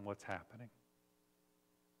 reflect on what's happening.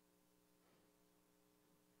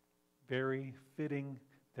 Very fitting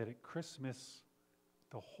that at Christmas,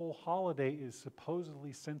 the whole holiday is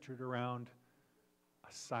supposedly centered around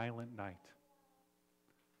a silent night.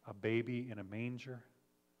 A baby in a manger,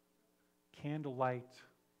 candlelight,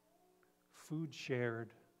 food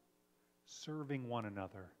shared, serving one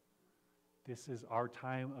another. This is our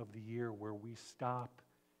time of the year where we stop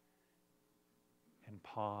and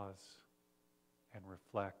pause and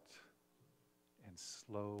reflect and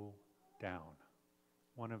slow down.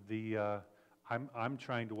 One of the, I'm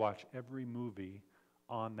trying to watch every movie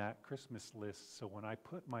on that Christmas list, so when I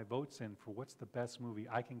put my votes in for what's the best movie,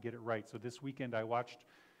 I can get it right. So this weekend I watched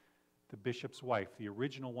The Bishop's Wife, the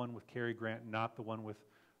original one with Cary Grant, not the one with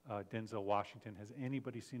Denzel Washington. Has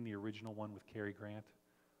anybody seen the original one with Cary Grant?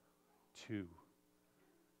 2,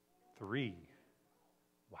 3.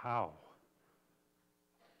 Wow.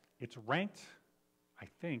 It's ranked, I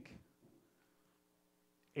think,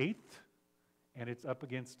 8th, and it's up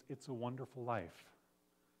against It's a Wonderful Life.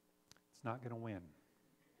 It's not going to win.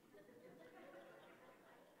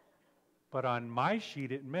 But on my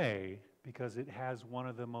sheet it may, because it has one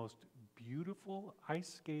of the most beautiful ice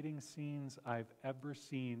skating scenes I've ever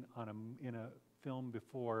seen in a film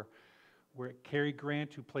before, where Cary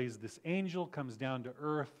Grant, who plays this angel, comes down to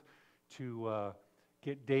earth to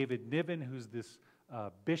get David Niven, who's this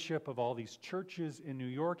bishop of all these churches in New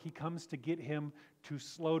York. He comes to get him to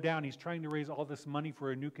slow down. He's trying to raise all this money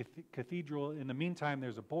for a new cathedral. In the meantime,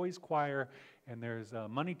 there's a boys' choir, and there's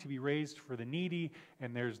money to be raised for the needy,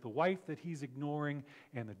 and there's the wife that he's ignoring,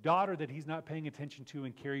 and the daughter that he's not paying attention to,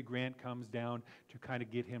 and Cary Grant comes down to kind of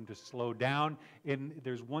get him to slow down. And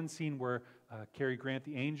there's one scene where Cary Grant,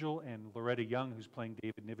 the angel, and Loretta Young, who's playing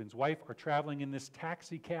David Niven's wife, are traveling in this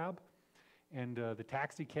taxi cab. And the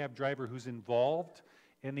taxi cab driver who's involved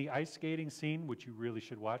in the ice skating scene, which you really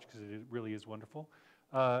should watch because it really is wonderful,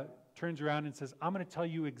 turns around and says, I'm going to tell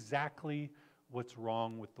you exactly what's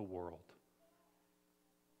wrong with the world.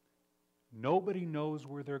 Nobody knows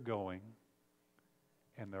where they're going,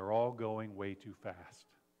 and they're all going way too fast.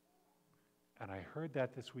 And I heard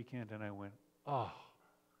that this weekend, and I went, oh,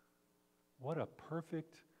 what a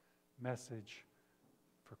perfect message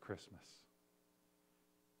for Christmas.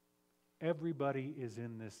 Everybody is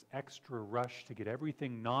in this extra rush to get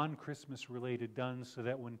everything non-Christmas related done so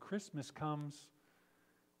that when Christmas comes,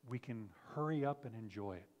 we can hurry up and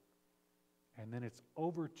enjoy it. And then it's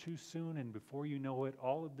over too soon, and before you know it,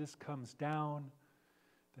 all of this comes down,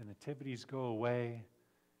 the nativities go away,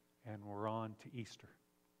 and we're on to Easter.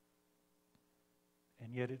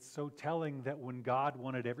 And yet it's so telling that when God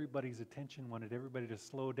wanted everybody's attention, wanted everybody to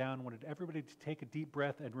slow down, wanted everybody to take a deep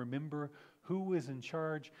breath and remember who was in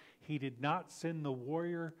charge, He did not send the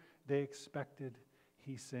warrior they expected.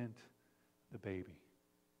 He sent the baby.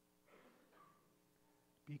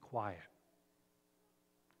 Be quiet.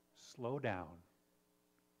 Slow down.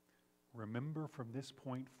 Remember from this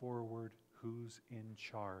point forward who's in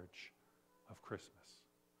charge of Christmas.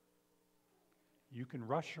 You can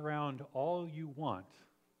rush around all you want,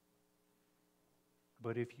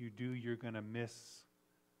 but if you do, you're going to miss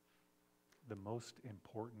the most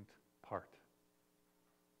important part.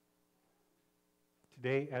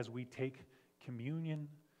 Today, as we take communion,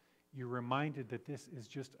 you're reminded that this is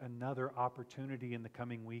just another opportunity in the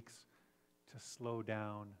coming weeks to slow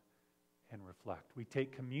down and reflect. We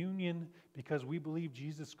take communion because we believe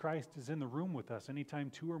Jesus Christ is in the room with us. Anytime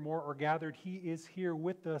two or more are gathered, He is here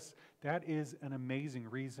with us. That is an amazing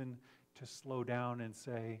reason to slow down and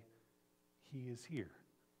say, He is here.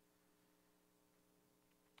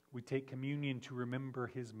 We take communion to remember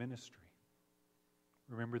His ministry.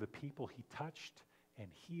 Remember the people He touched and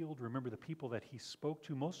healed. Remember the people that He spoke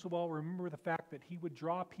to. Most of all, remember the fact that He would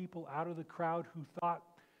draw people out of the crowd who thought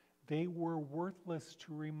they were worthless,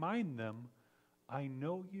 to remind them, I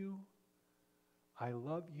know you, I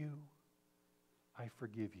love you, I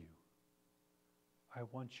forgive you. I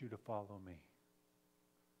want you to follow me.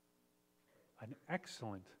 An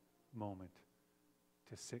excellent moment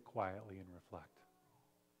to sit quietly and reflect.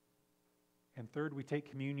 And third, we take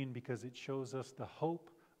communion because it shows us the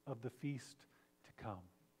hope of the feast to come.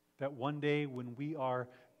 That one day when we are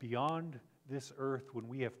beyond this earth, when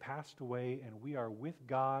we have passed away and we are with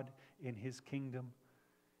God in His kingdom,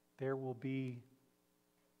 there will be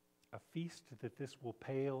a feast that this will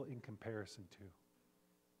pale in comparison to.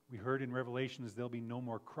 We heard in Revelations there'll be no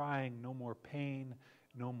more crying, no more pain,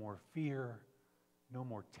 no more fear, no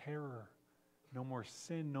more terror, no more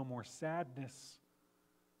sin, no more sadness.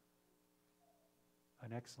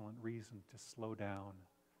 An excellent reason to slow down,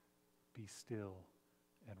 be still,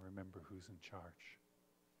 and remember who's in charge.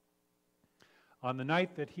 On the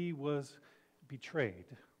night that He was betrayed,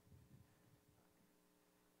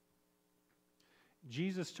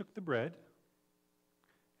 Jesus took the bread,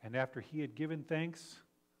 and after He had given thanks,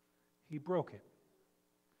 He broke it,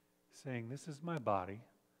 saying, This is my body,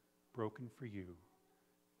 broken for you.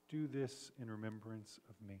 Do this in remembrance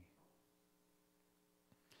of me.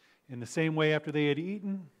 In the same way, after they had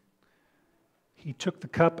eaten, He took the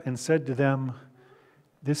cup and said to them,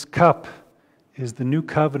 This cup is the new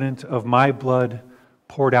covenant of my blood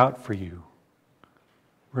poured out for you.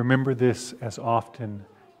 Remember this as often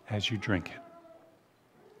as you drink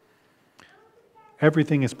it.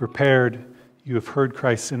 Everything is prepared. You have heard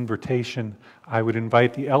Christ's invitation. I would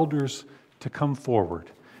invite the elders to come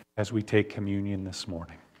forward as we take communion this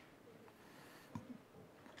morning.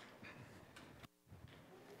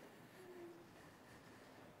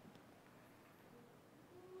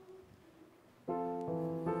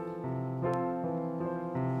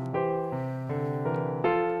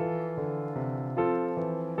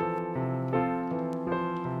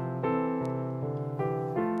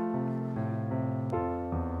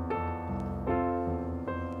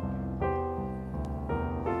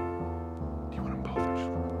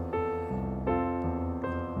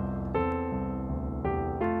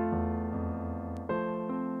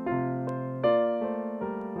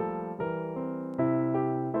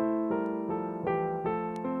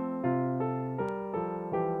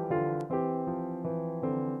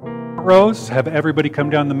 rows, have everybody come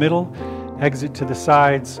down the middle, exit to the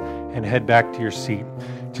sides, and head back to your seat.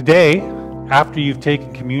 Today, after you've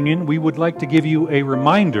taken communion, we would like to give you a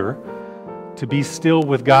reminder to be still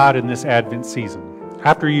with God in this Advent season.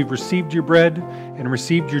 After you've received your bread and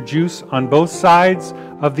received your juice on both sides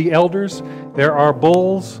of the elders, there are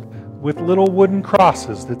bowls with little wooden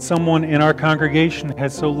crosses that someone in our congregation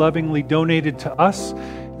has so lovingly donated to us.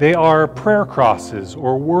 They are prayer crosses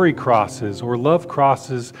or worry crosses or love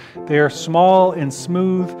crosses. They are small and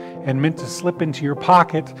smooth and meant to slip into your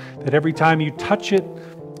pocket, that every time you touch it,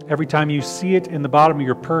 every time you see it in the bottom of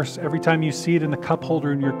your purse, every time you see it in the cup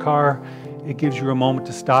holder in your car, it gives you a moment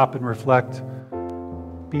to stop and reflect.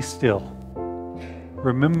 Be still.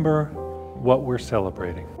 Remember what we're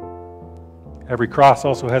celebrating. Every cross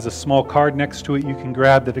also has a small card next to it you can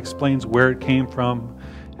grab that explains where it came from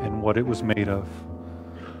and what it was made of.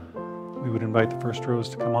 We would invite the first rows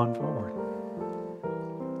to come on forward.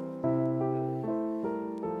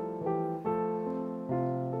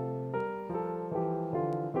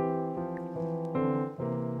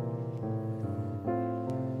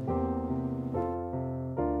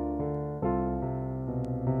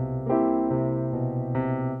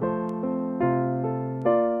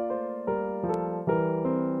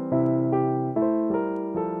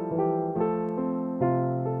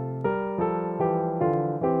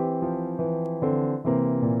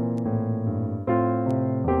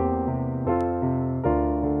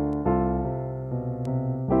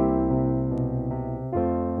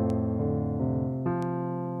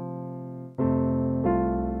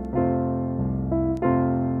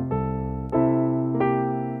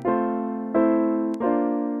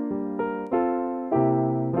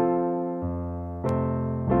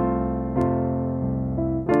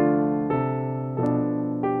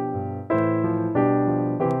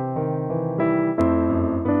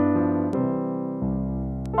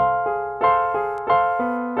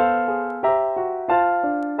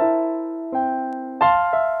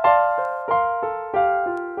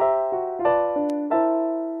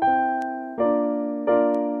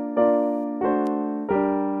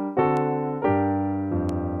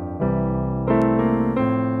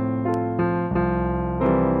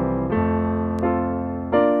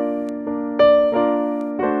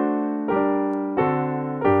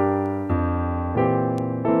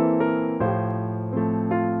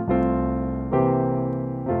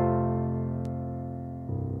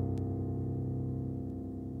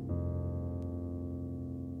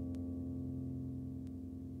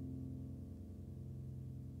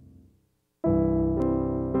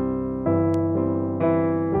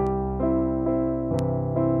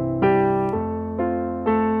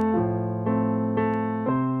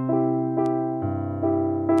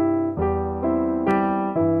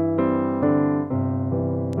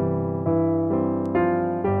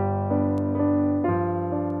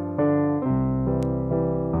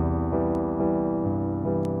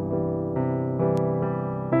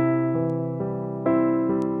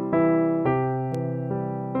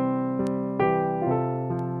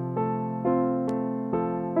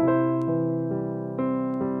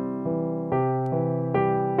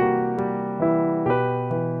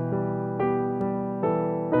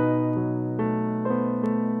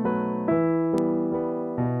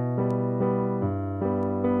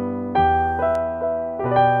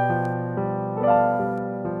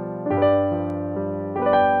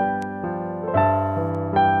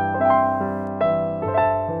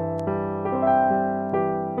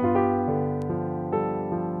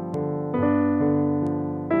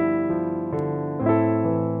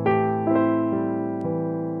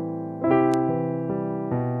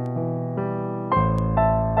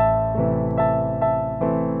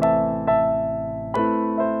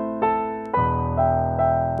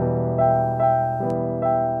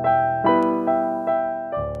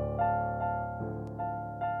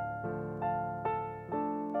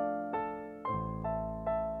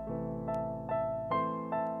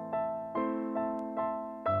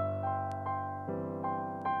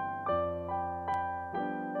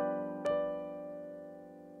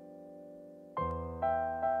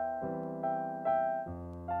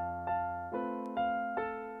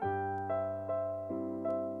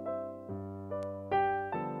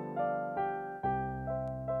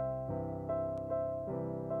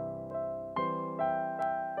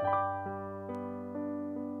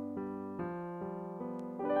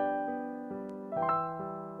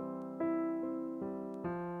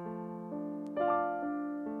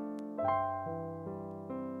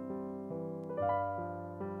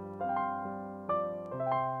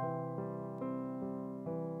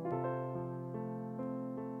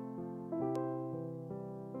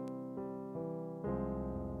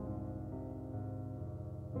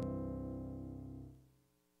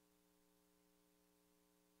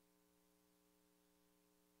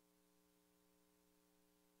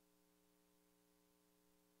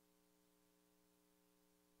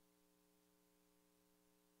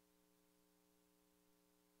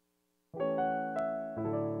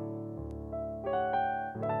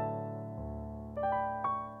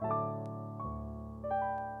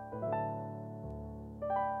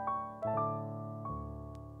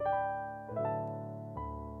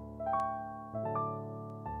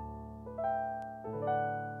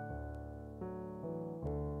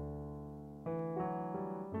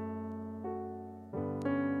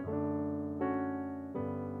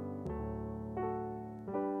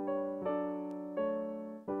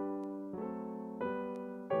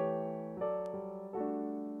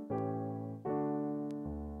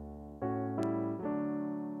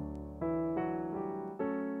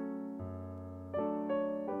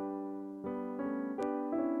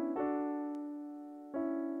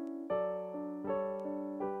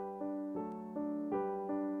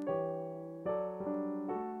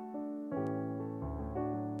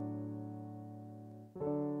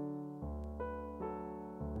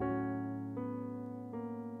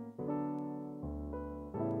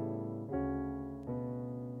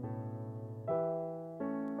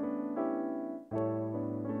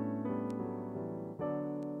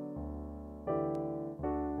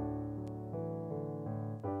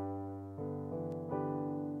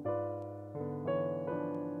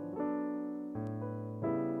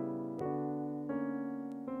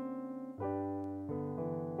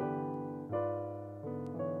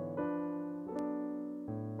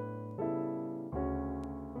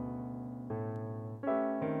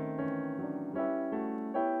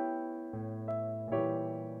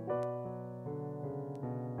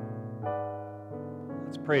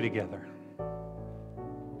 pray together.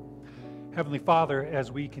 Heavenly Father,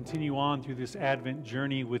 as we continue on through this Advent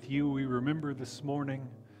journey with you, we remember this morning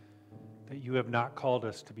that you have not called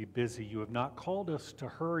us to be busy. You have not called us to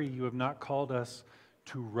hurry. You have not called us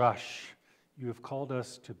to rush. You have called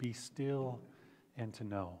us to be still and to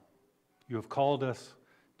know. You have called us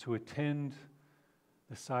to attend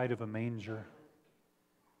the side of a manger,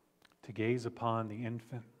 to gaze upon the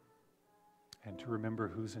infant, and to remember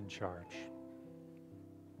who's in charge.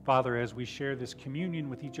 Father, as we share this communion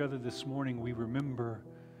with each other this morning, we remember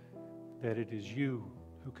that it is you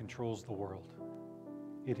who controls the world.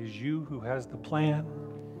 It is you who has the plan,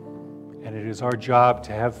 and it is our job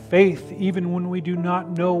to have faith even when we do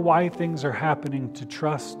not know why things are happening, to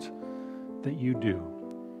trust that you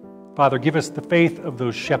do. Father, give us the faith of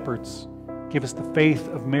those shepherds. Give us the faith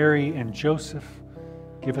of Mary and Joseph.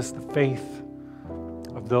 Give us the faith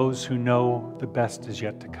of those who know the best is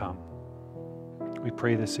yet to come. We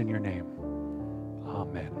pray this in your name.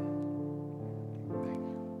 Amen. Thank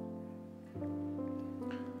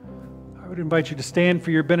you. I would invite you to stand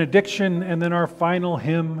for your benediction and then our final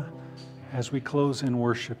hymn as we close in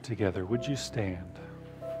worship together. Would you stand?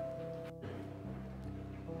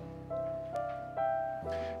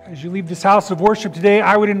 As you leave this house of worship today,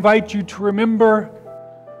 I would invite you to remember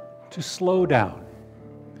to slow down.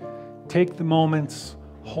 Take the moments,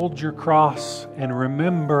 hold your cross, and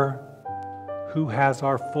remember who has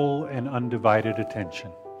our full and undivided attention.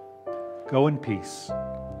 Go in peace.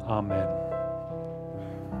 Amen.